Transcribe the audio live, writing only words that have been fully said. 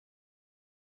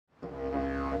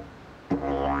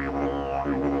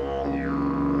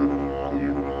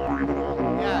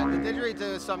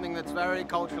didgeridoo is something that's very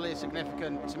culturally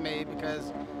significant to me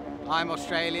because I'm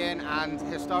Australian, and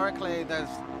historically there's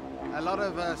a lot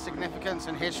of significance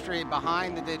and history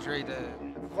behind the didgeridoo.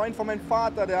 Ein Freund von meinem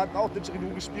Vater, der hat auch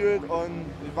Didgeridoo gespielt und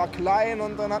ich war klein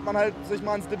und dann hat man halt sich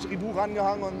mal ans Didgeridoo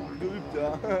rangehangen und geübt,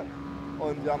 ja.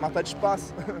 Und ja, macht halt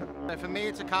Spaß. So for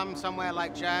me to come somewhere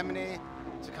like Germany,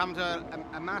 to come to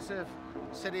a massive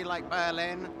city like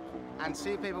Berlin and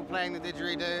see people playing the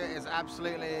didgeridoo is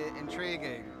absolutely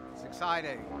intriguing. It's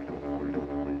exciting.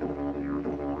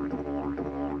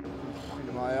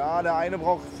 Naja, der eine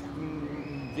braucht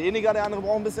weniger, der andere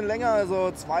braucht ein bisschen länger.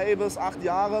 Also 2 bis 8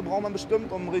 Jahre braucht man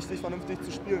bestimmt, um richtig vernünftig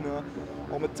zu spielen. Ja.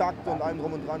 Auch mit Takt und allem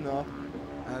drum und dran. Ja.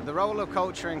 The role of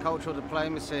culture in cultural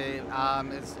diplomacy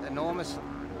is enormous.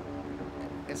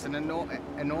 It's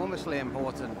enormously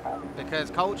important because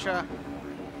culture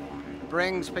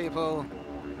brings people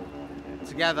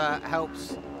together,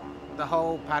 helps the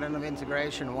whole pattern of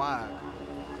integration work.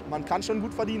 Man kann schon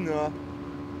gut verdienen. Ja.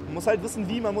 Man muss halt wissen,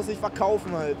 wie, man muss sich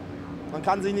verkaufen halt. Man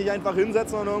kann sich nicht einfach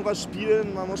hinsetzen und irgendwas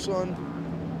spielen, man muss schon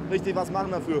richtig was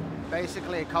machen dafür.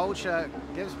 Basically, culture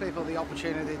gives people the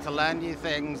opportunity to learn new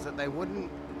things that they wouldn't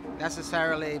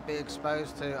necessarily be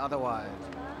exposed to otherwise.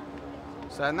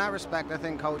 So in that respect, I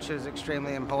think culture is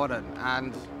extremely important,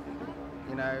 and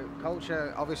you know,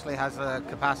 culture obviously has the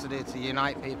capacity to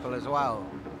unite people as well.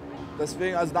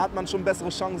 Deswegen, also da hat man schon bessere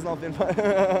Chancen auf jeden Fall.